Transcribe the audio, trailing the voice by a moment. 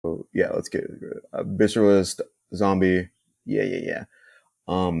Yeah, let's get Visceralist Zombie. Yeah.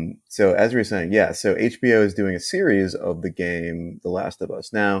 So as we were saying, yeah, so HBO is doing a series of the game The Last of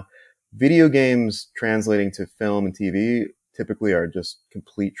Us. Now, video games translating to film and TV typically are just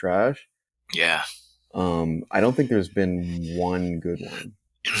complete trash. Yeah. I don't think there's been one good one.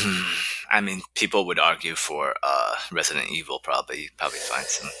 I mean, people would argue for Resident Evil. Probably find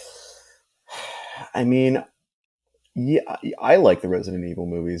some. I mean, yeah, I like the Resident Evil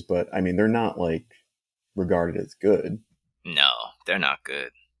movies, but I mean, they're not like regarded as good. No, they're not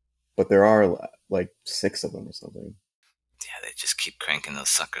good. But there are like 6 of them or something. Yeah, they just keep cranking those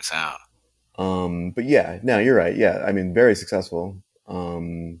suckers out. But yeah, no, you're right. Yeah, I mean, very successful.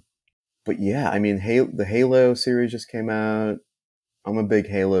 But yeah, I mean, the Halo series just came out. I'm a big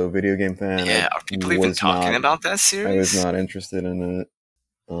Halo video game fan. Yeah, are people even talking about that series? I was not interested in it.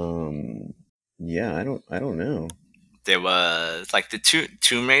 Yeah, I don't know. There was like the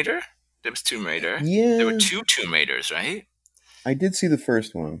Tomb Raider. There was Tomb Raider. Yeah, there were 2 Tomb Raiders, right? I did see the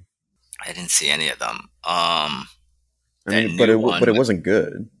first one. I didn't see any of them. I mean, but it wasn't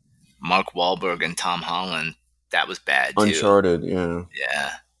good. Mark Wahlberg and Tom Holland. That was bad too. Uncharted, yeah.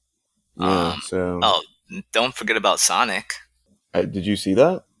 Yeah. So. Oh, don't forget about Sonic. Did you see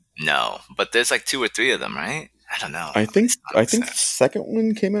that? No, but there's like 2 or 3 of them, right? I don't know. I think the second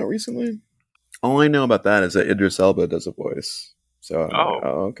one came out recently. All I know about that is that Idris Elba does a voice. So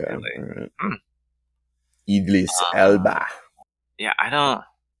okay, really? All right. Idris Elba. Yeah, I don't.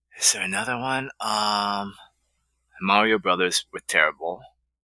 Is there another one? Mario Brothers were terrible.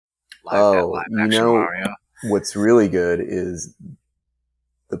 Live action Mario. What's really good is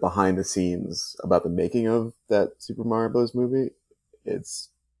the behind the scenes about the making of that Super Mario Bros. Movie. It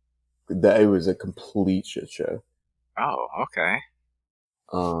was a complete shit show. Oh, okay.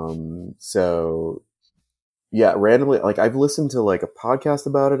 So yeah, randomly, like I've listened to like a podcast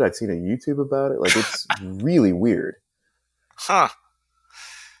about it. I've seen a YouTube about it. Like it's really weird. Huh.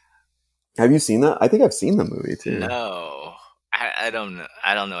 Have you seen that? I think I've seen the movie too. No. I don't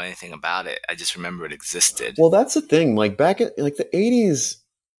know anything about it. I just remember it existed. Well, that's the thing. Like back in like the 80s,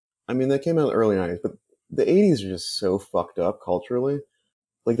 I mean, that came out in the early 90s, but the 80s are just so fucked up culturally.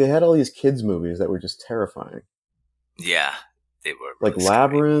 Like they had all these kids movies that were just terrifying. Yeah, they were really like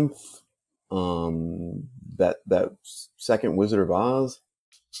Labyrinth. That second Wizard of Oz.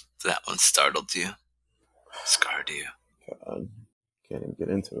 That one startled you, scarred you. God, can't even get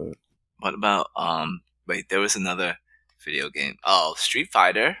into it. What about Wait, there was another video game. Oh, Street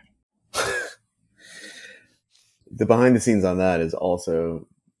Fighter. The behind the scenes on that is also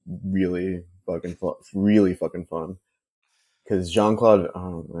really fucking fun. Because Jean-Claude,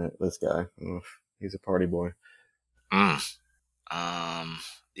 oh man, this guy, he's a party boy. Yeah,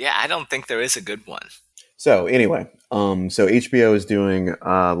 I don't think there is a good one. So anyway, so HBO is doing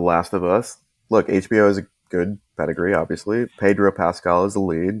The Last of Us. Look, HBO is a good pedigree, obviously. Pedro Pascal is the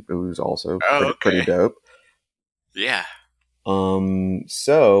lead, who's also pretty dope. Yeah.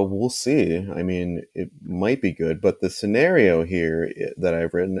 So we'll see. I mean, it might be good, but the scenario here that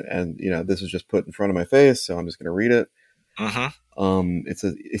I've written, and this is just put in front of my face, so I'm just going to read it. It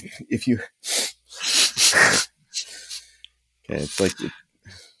says if you, okay, it's like,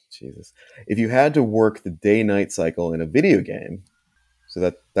 Jesus, if you had to work the day-night cycle in a video game,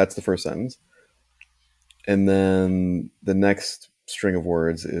 so that's the first sentence, and then the next string of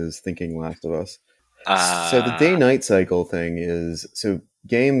words is thinking Last of Us. So the day-night cycle thing is, so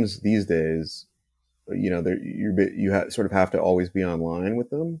games these days, you sort of have to always be online with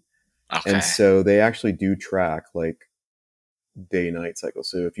them. Okay. And so they actually do track like day-night cycle.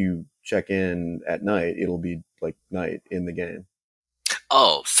 So if you check in at night, it'll be like night in the game.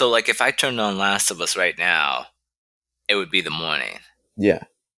 Oh, so like if I turned on Last of Us right now, it would be the morning. Yeah.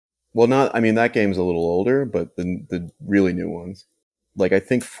 Well, that game's a little older, but the really new ones. Like, I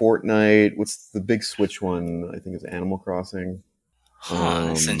think Fortnite, what's the big Switch one? I think it's Animal Crossing.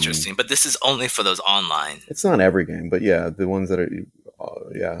 That's interesting. But this is only for those online. It's not every game, but yeah, the ones that are,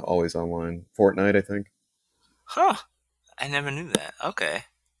 always online. Fortnite, I think. Huh. I never knew that. Okay.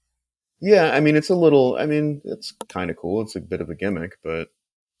 Yeah, I mean, it's kind of cool. It's a bit of a gimmick, but,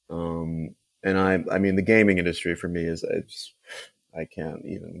 and I mean, the gaming industry for me is, I don't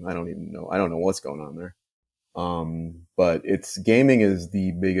even know. I don't know what's going on there. But gaming is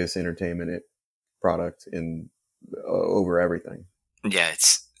the biggest entertainment product in over everything. Yeah,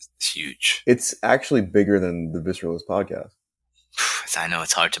 it's huge. It's actually bigger than the Visceralist podcast. I know,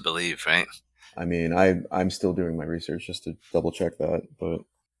 it's hard to believe, right? I mean, I'm still doing my research just to double check that, but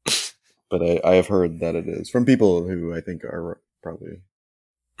I have heard that it is from people who I think are probably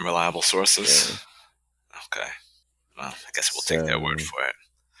reliable sources. Yeah. Okay. Well, I guess we'll take their word for it.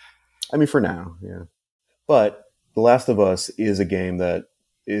 I mean, for now, yeah. But The Last of Us is a game that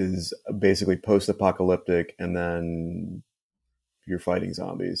is basically post-apocalyptic, and then you're fighting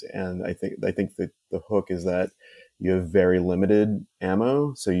zombies. And I think that the hook is that you have very limited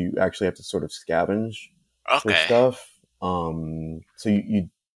ammo, so you actually have to sort of scavenge for Okay, stuff. So you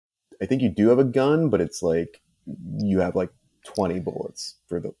I think you do have a gun, but it's like you have like 20 bullets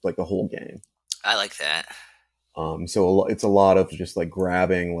for the whole game. I like that. So it's a lot of just like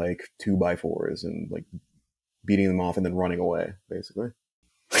grabbing like 2x4s and like beating them off and then running away, basically.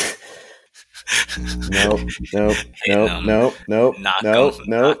 Nope, nope, Hitting nope, them, nope, nope, nope, knock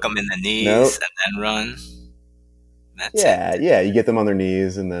nope, them in the knees, nope. and then run. That's it. Yeah, yeah. You get them on their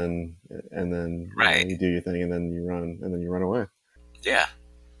knees, and then Right. you do your thing, and then you run away. Yeah,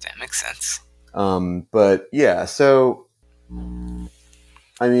 that makes sense. But yeah, so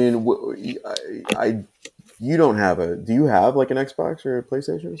I mean, you don't have a. Do you have like an Xbox or a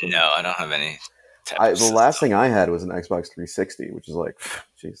PlayStation or something? No, I don't have any type of The last system. thing I had was an Xbox 360, which is like,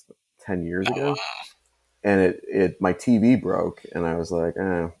 geez, 10 years Oh, ago, and it my TV broke, and I was like,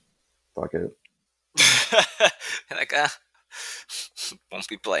 fuck it. wow. Like, won't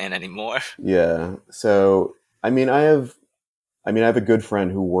be playing anymore. Yeah. So I have a good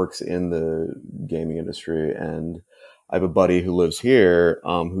friend who works in the gaming industry, and I have a buddy who lives here,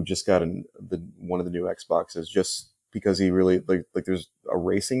 who just got one of the new Xboxes just because he really like. There's a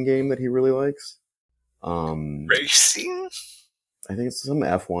racing game that he really likes. Racing? I think it's some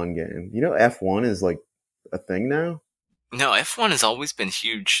F1 game. You know, F1 is like a thing now. No, F1 has always been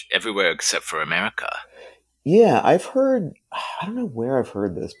huge everywhere except for America. Yeah, I've heard. I don't know where I've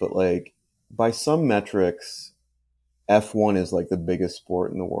heard this, but like by some metrics, F1 is like the biggest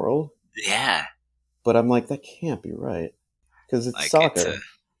sport in the world. Yeah, But I'm like, that can't be right because it's like soccer.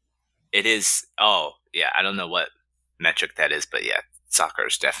 it is. Oh, yeah. I don't know what metric that is, but yeah, soccer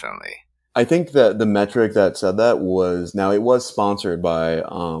is definitely I think that the metric that said that was now it was sponsored by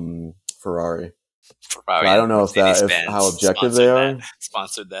Ferrari, but Ferrari I and don't know if how Mercedes-Benz objective they are.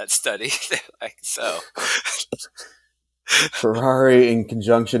 sponsored that study. They're like, so. Ferrari in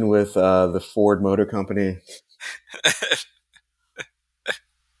conjunction with the Ford Motor Company.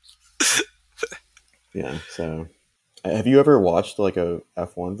 Yeah. So, have you ever watched like a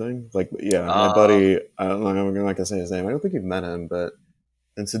F1 thing? Like, yeah, my um, buddy. I don't know. I'm not gonna say his name. I don't think you've met him, but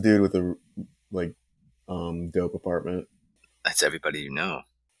it's a dude with a like dope apartment. that's everybody you know.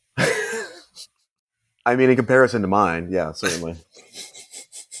 I mean, in comparison to mine, yeah, certainly.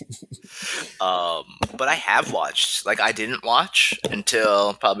 But I have watched. Like, I didn't watch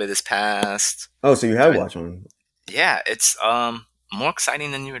until probably this past. Oh, so you have watched one. Yeah, it's more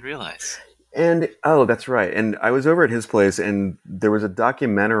exciting than you would realize. And oh, that's right. And I was over at his place, and there was a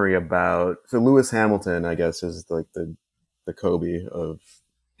documentary about Lewis Hamilton. I guess is like the Kobe of,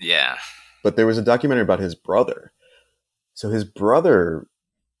 Yeah. but there was a documentary about his brother. So his brother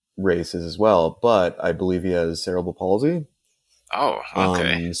races as well, but I believe he has cerebral palsy. Oh,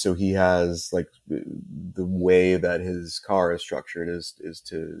 okay. So he has like the way that his car is structured is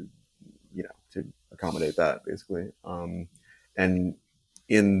to to accommodate that basically. And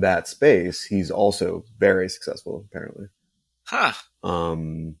in that space, he's also very successful apparently. Huh.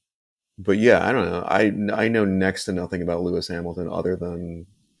 Um, but yeah, I don't know. I know next to nothing about Lewis Hamilton other than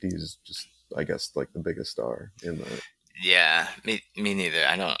he's just I guess like the biggest star in the. Yeah, me neither.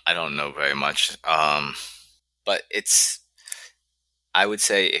 I don't know very much. But it's I would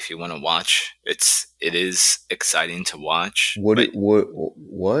say if you want to watch, it is exciting to watch, What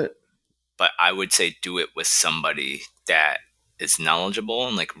but I would say do it with somebody that is knowledgeable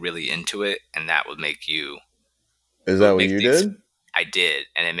and like really into it, and that would make you is it that? would What make you the did? I did,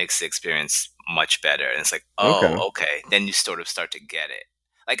 and it makes the experience much better. And it's like, Okay. oh, okay. Then you sort of start to get it.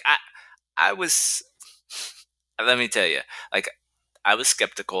 Like I was. Let me tell you, like I was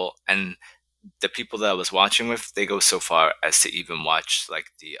skeptical, and the people that I was watching with, they go so far as to even watch like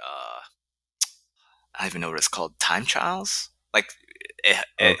the I don't even know what it's called, time trials. Like it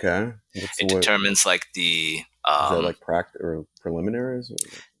Okay. What's it what determines like the is that like practice or preliminaries?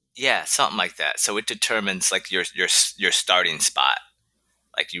 yeah, something like that. So it determines like your starting spot.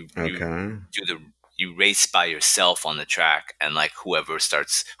 Like you Okay. do the you race by yourself on the track, and like whoever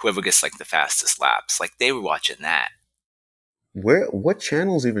gets like the fastest laps. Like they were watching that. What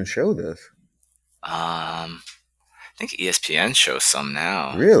channels even show this? I think ESPN shows some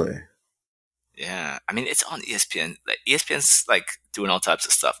now. Really? Yeah, I mean it's on ESPN. Like, ESPN's like doing all types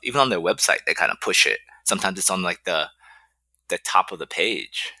of stuff. Even on their website, they kind of push it. Sometimes it's on like the top of the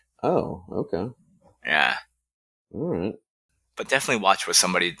page. Oh, okay. Yeah, All right. but definitely watch with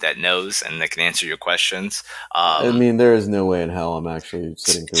somebody that knows and that can answer your questions. I mean, there is no way in hell I'm actually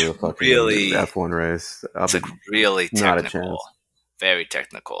sitting through a fucking really, F1 race. it's like really not a technical, chance. very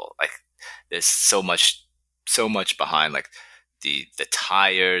technical. Like there's so much behind, like the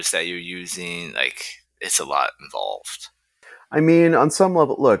tires that you're using. Like it's a lot involved. I mean, on some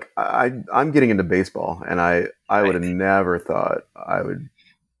level, look, I'm getting into baseball, and I would have Right. never thought I would.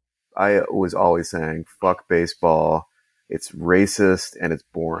 I was always saying, "Fuck baseball. It's racist and it's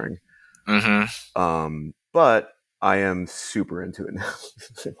boring." But I am super into it now.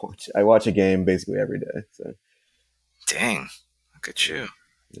 I watch a game basically every day. So, Dang, look at you,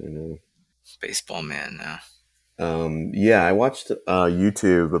 you know. baseball man now. Yeah, I watched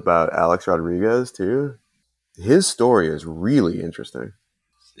YouTube about Alex Rodriguez too. His story is really interesting.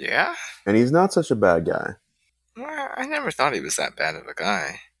 Yeah, And he's not such a bad guy. well, I never thought he was that bad of a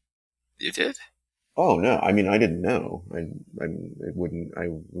guy. You did? Oh no! I mean, I didn't know. I wouldn't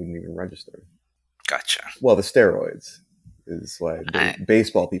even register. Gotcha. Well, the steroids is why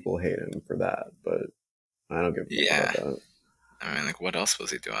baseball people hate him for that, but I don't give a fuck about that. I mean, like, what else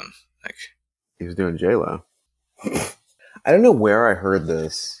was he doing? Like, he was doing J-Lo. I don't know where I heard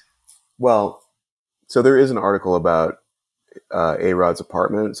this. Well, so there is an article about A-Rod's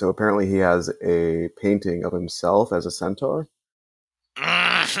apartment. So apparently he has a painting of himself as a centaur.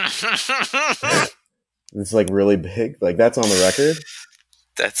 It's like really big. Like that's on the record.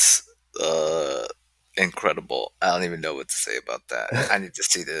 That's incredible. I don't even know what to say about that. I need to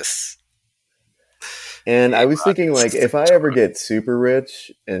see this. And I was thinking, like, if I ever get super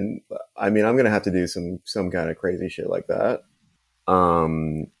rich, and I mean, I'm gonna have to do some kind of crazy shit like that.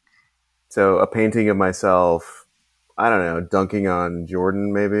 So a painting of myself, I don't know, dunking on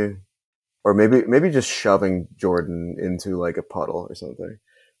Jordan, maybe, or maybe just shoving Jordan into like a puddle or something.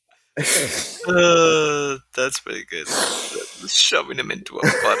 That's pretty good. Shoving him into a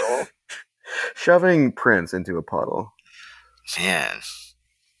puddle. Shoving Prince into a puddle. Man,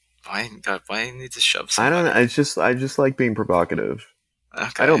 why need to shove somebody? I don't know. I just like being provocative.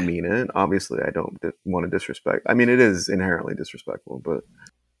 Okay. I don't mean it. Obviously, I don't want to disrespect. I mean, it is inherently disrespectful, but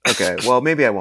okay. Well, maybe I won't.